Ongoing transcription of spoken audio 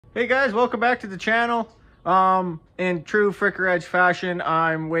Hey guys, welcome back to the channel. In true Fricker Edge fashion,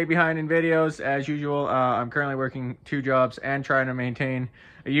 I'm way behind in videos as usual. I'm currently working 2 jobs and trying to maintain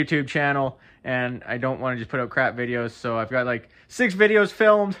a YouTube channel, and I don't want to just put out crap videos, so I've got like 6 videos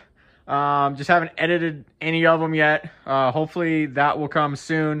filmed. Just haven't edited any of them yet. Hopefully that will come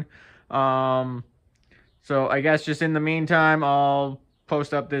soon. So I guess just in the meantime, I'll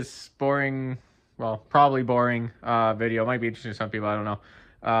post up this boring, well, probably boring video. It might be interesting to some people, I don't know.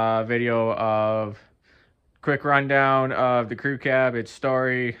 Video of quick rundown of the crew cab, its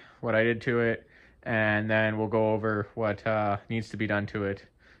story, what I did to it, and then we'll go over what needs to be done to it.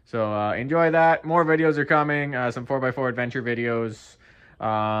 So enjoy that. More videos are coming, some 4x4 adventure videos,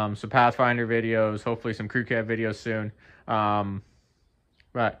 some Pathfinder videos, hopefully some crew cab videos soon.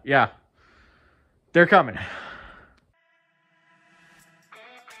 But yeah, they're coming.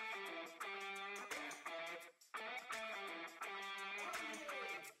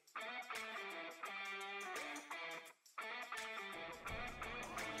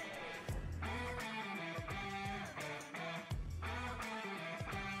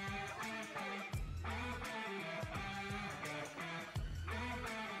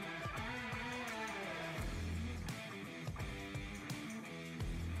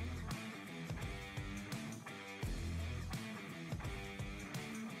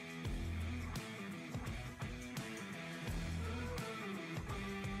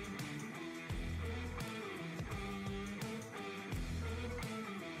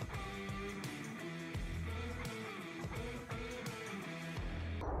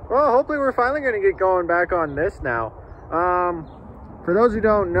 Well, hopefully we're finally going to get going back on this now. For those who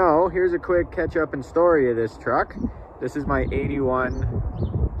don't know, here's a quick catch-up and story of this truck. This is my 81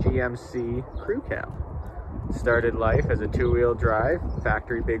 GMC crew cab. Started life as a 2-wheel drive,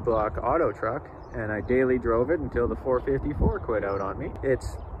 factory big block auto truck, and I daily drove it until the 454 quit out on me.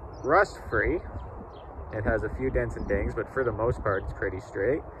 It's rust-free. It has a few dents and dings, but for the most part, it's pretty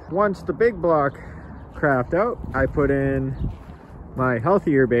straight. Once the big block crapped out, I put in my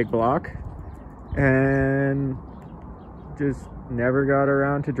healthier big block and just never got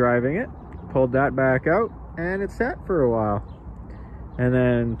around to driving it. Pulled that back out and it sat for a while, and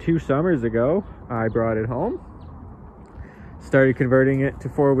then 2 summers ago I brought it home, started converting it to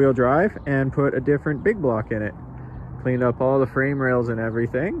 4-wheel drive, and put a different big block in it. Cleaned up all the frame rails and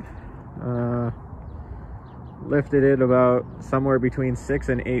everything, lifted it about somewhere between 6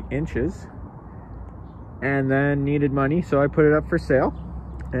 and 8 inches, and then needed money, so I put it up for sale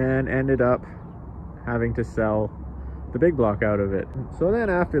and ended up having to sell the big block out of it. So then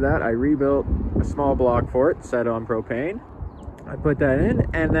after that, I rebuilt a small block for it, set on propane. I put that in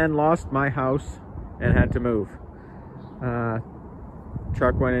and then lost my house and had to move.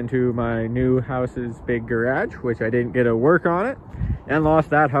 Truck went into my new house's big garage, which I didn't get to work on it, and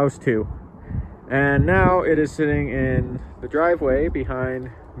lost that house too. And now it is sitting in the driveway behind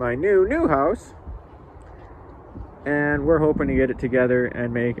my new house, and we're hoping to get it together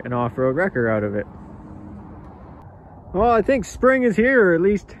and make an off-road wrecker out of it. Well, I think spring is here, or at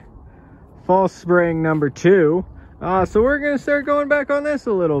least fall spring number 2. So we're gonna start going back on this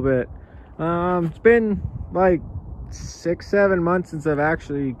a little bit. It's been like 6-7 months since I've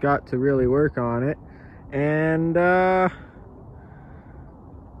actually got to really work on it, and I've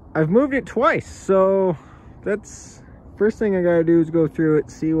moved it twice, so that's first thing I gotta do is go through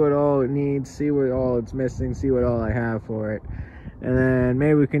it, see what all it needs, see what all it's missing, see what all I have for it, and then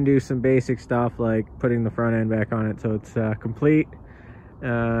maybe we can do some basic stuff like putting the front end back on it so it's complete,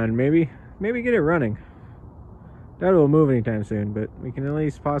 and maybe get it running. Doubt it will move anytime soon, but we can at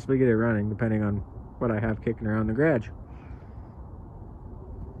least possibly get it running depending on what I have kicking around the garage.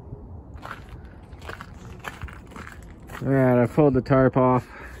 Alright, I pulled the tarp off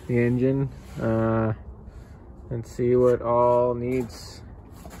the engine. And see what all needs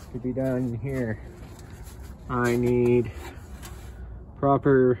to be done here. I need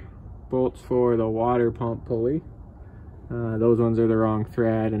proper bolts for the water pump pulley. Those ones are the wrong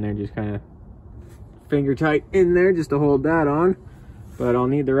thread and they're just kind of finger tight in there just to hold that on. But I'll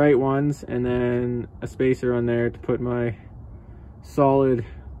need the right ones, and then a spacer on there to put my solid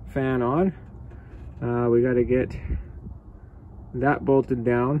fan on. We got to get that bolted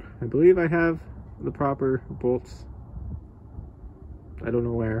down. I believe I have the proper bolts. I don't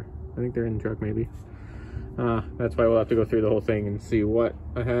know where. I think they're in the truck maybe. That's why we'll have to go through the whole thing and see what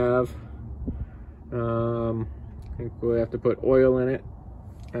I have. I think we'll have to put oil in it.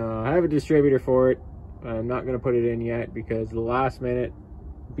 I have a distributor for it. I'm not going to put it in yet because the last minute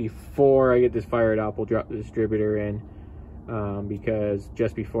before I get this fired up, we'll drop the distributor in, because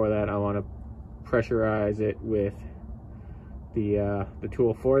just before that I want to pressurize it with the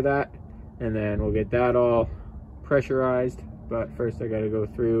tool for that, and then we'll get that all pressurized. But first I got to go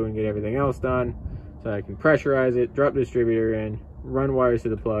through and get everything else done so I can pressurize it, drop the distributor in, run wires to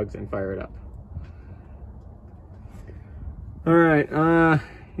the plugs, and fire it up. All right,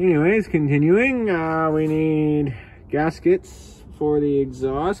 anyways, continuing, we need gaskets for the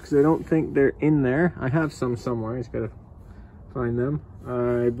exhaust because I don't think they're in there. I have some somewhere, I just gotta find them.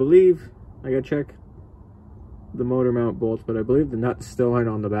 I believe I gotta check the motor mount bolts, but I believe the nuts still aren't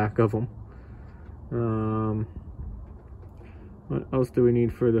on the back of them. What else do we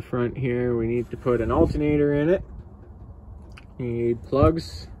need for the front here? We need to put an alternator in it. Need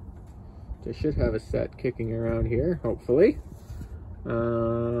plugs. I should have a set kicking around here, hopefully.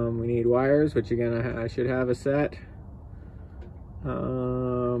 We need wires, which again I should have a set.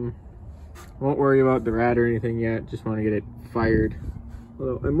 Won't worry about the rad or anything yet, just want to get it fired.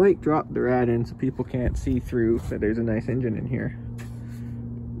 Although I might drop the rad in so people can't see through that there's a nice engine in here,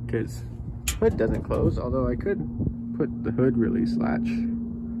 because the hood doesn't close, although I could put the hood release latch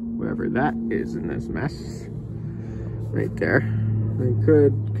wherever that is in this mess right there. I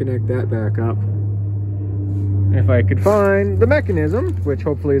could connect that back up if I could find the mechanism, which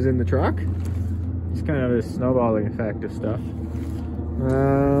hopefully is in the truck. It's kind of a snowballing effect of stuff.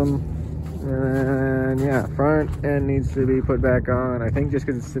 And yeah, front end needs to be put back on. I think just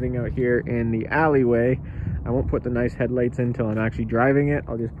because it's sitting out here in the alleyway, I won't put the nice headlights in until I'm actually driving it.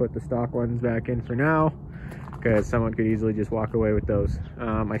 I'll just put the stock ones back in for now, because someone could easily just walk away with those.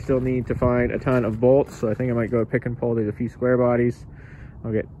 I still need to find a ton of bolts, so I think I might go pick and pull. There's a few square bodies.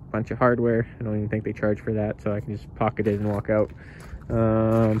 I'll get a bunch of hardware. I don't even think they charge for that, so I can just pocket it and walk out.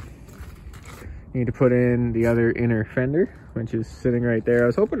 Need to put in the other inner fender, which is sitting right there. I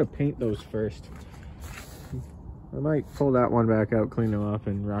was hoping to paint those first. I might pull that one back out, clean them up,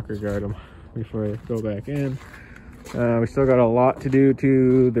 and rocker guard them before I go back in. We still got a lot to do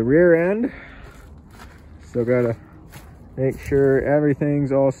to the rear end. Still gotta make sure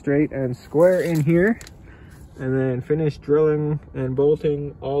everything's all straight and square in here, and then finish drilling and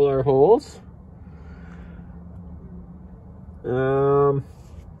bolting all our holes. I'm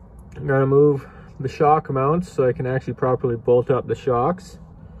gonna move the shock mounts so I can actually properly bolt up the shocks,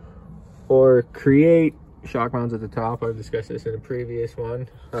 or create shock mounts at the top. I've discussed this in a previous one,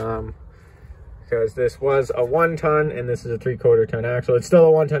 because this was a 1 ton and this is a 3/4 ton axle. It's still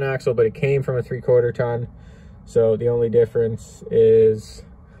a 1 ton axle, but it came from a 3/4 ton. So the only difference is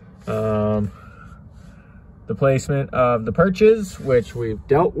the placement of the perches, which we've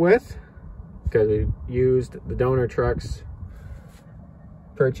dealt with because we used the donor truck's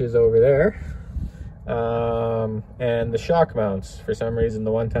perches over there. And the shock mounts, for some reason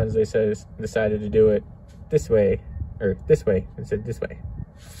the 1 tons, they decided to do it this way, or this way instead of this way.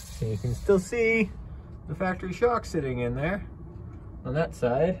 And you can still see the factory shock sitting in there on that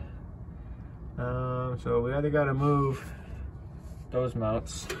side. So we either got to move those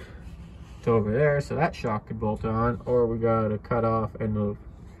mounts to over there so that shock could bolt on, or we got to cut off and move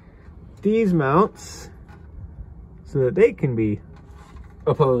these mounts so that they can be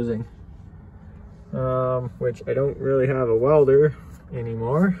opposing. Which I don't really have a welder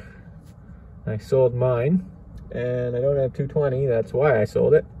anymore. I sold mine, and I don't have 220, that's why I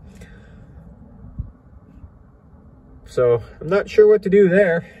sold it. So I'm not sure what to do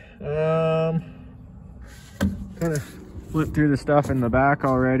there. Kind of went through the stuff in the back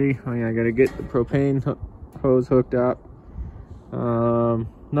already. Oh yeah, I gotta get the propane hose hooked up.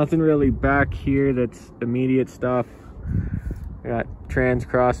 Nothing really back here that's immediate stuff. I got trans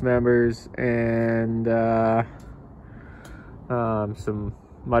cross members and some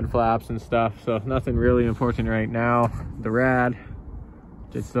mud flaps and stuff, so nothing really important right now. The rad,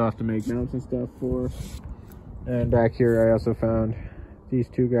 just still have to make mounts and stuff for. And back here I also found these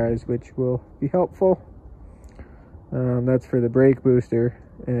 2 guys, which will be helpful. That's for the brake booster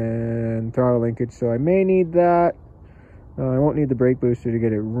and throttle linkage, so I may need that. I won't need the brake booster to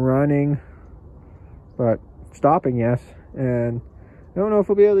get it running, but stopping, yes. And I don't know if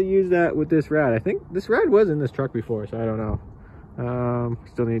we'll be able to use that with this rad. I think this rad was in this truck before, so I don't know.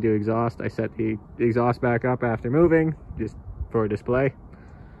 Still need to do exhaust. I set the exhaust back up after moving, just for display,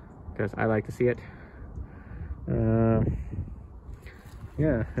 because I like to see it.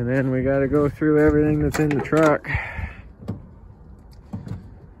 Yeah, and then we got to go through everything that's in the truck.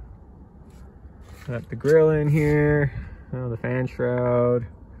 Got the grill in here, the fan shroud,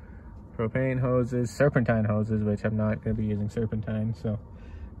 propane hoses, serpentine hoses, which I'm not going to be using serpentine, so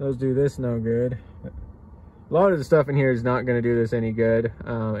those do this no good. A lot of the stuff in here is not going to do this any good.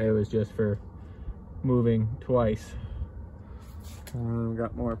 It was just for moving twice.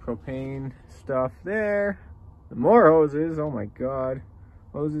 Got more propane stuff there. More hoses, oh my god.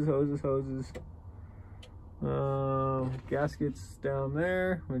 Hoses, hoses, hoses. Gaskets down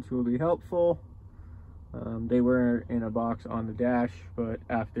there, which will be helpful. They were in a box on the dash, but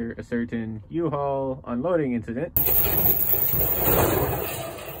after a certain U-Haul unloading incident,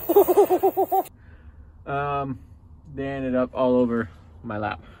 they ended up all over my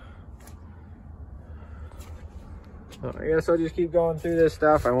lap. So I guess I'll just keep going through this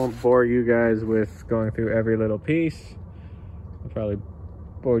stuff. I won't bore you guys with going through every little piece. I probably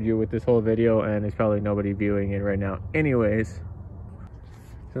bored you with this whole video, and there's probably nobody viewing it right now anyways.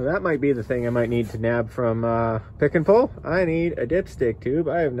 So that might be the thing I might need to nab from Pick and Pull. I need a dipstick tube.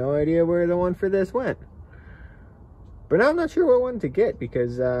 I have no idea where the one for this went. But now I'm not sure what one to get,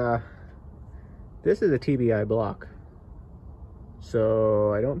 because this is a TBI block.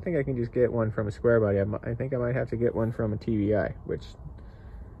 So I don't think I can just get one from a square body. I think I might have to get one from a TBI, which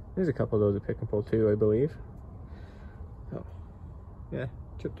there's a couple of those at Pick and Pull too, I believe. Oh, yeah,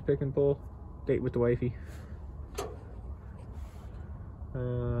 trip to Pick and Pull, date with the wifey.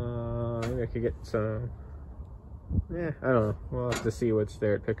 Maybe I could get some, yeah, I don't know. We'll have to see what's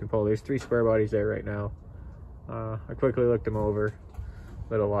there at Pick and Pull. There's 3 square bodies there right now. I quickly looked them over a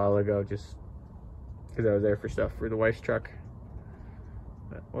little while ago, just because I was there for stuff for the wife's truck.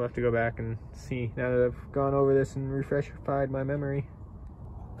 But we'll have to go back and see now that I've gone over this and refreshed my memory.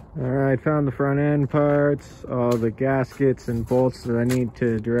 Alright, found the front end parts, all the gaskets and bolts that I need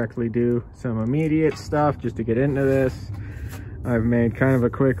to directly do some immediate stuff just to get into this. I've made kind of a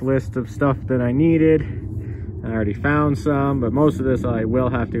quick list of stuff that I needed. I already found some, but most of this I will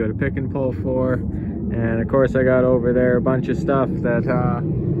have to go to Pick and Pull for. And of course I got over there a bunch of stuff that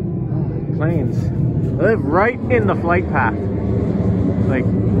planes live right in the flight path. Like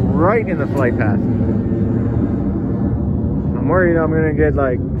right in the flight path. I'm worried I'm gonna get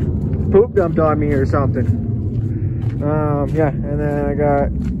like poop dumped on me or something. Yeah, and then I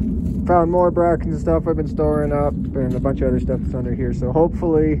found more brackets and stuff I've been storing up, and a bunch of other stuff that's under here. So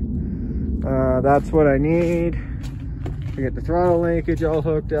hopefully that's what I need to get the throttle linkage all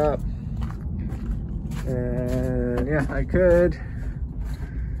hooked up. And yeah, I could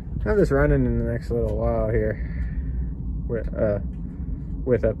have this running in the next little while here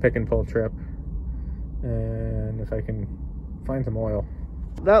with a Pick and Pull trip, and if I can find some oil.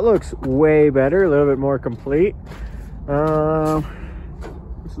 That looks way better, a little bit more complete. It's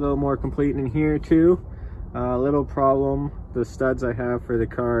a little more complete in here too. Little problem, the studs I have for the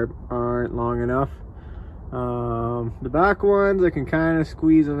carb aren't long enough. The back ones I can kind of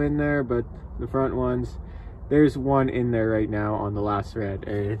squeeze them in there, but the front ones, there's one in there right now on the last thread,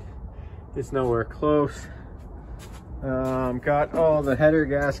 and it's nowhere close. Got all the header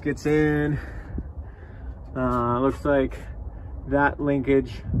gaskets in. Looks like that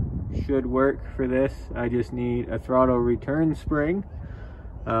linkage should work for this. I just need a throttle return spring,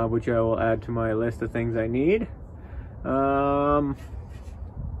 which I will add to my list of things I need. Yeah,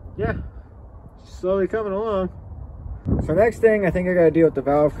 slowly coming along. So next thing, I think I gotta deal with the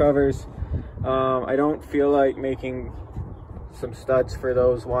valve covers. I don't feel like making some studs for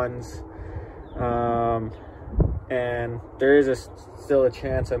those ones. And there is still a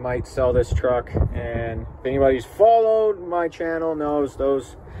chance I might sell this truck, and if anybody's followed my channel knows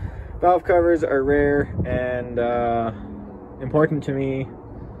those valve covers are rare and important to me.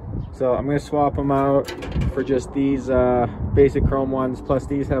 So I'm going to swap them out for just these basic chrome ones, plus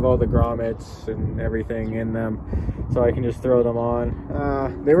these have all the grommets and everything in them, so I can just throw them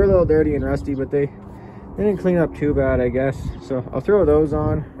on. They were a little dirty and rusty, but they didn't clean up too bad, I guess, so I'll throw those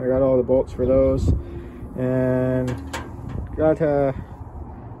on. I got all the bolts for those, and got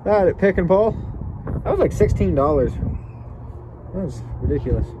that at Pick and Pull. That was like $16. That was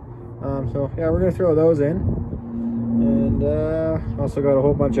ridiculous. So yeah, we're gonna throw those in, and also got a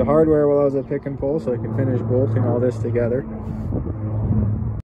whole bunch of hardware while I was at Pick and Pull, so I can finish bolting all this together.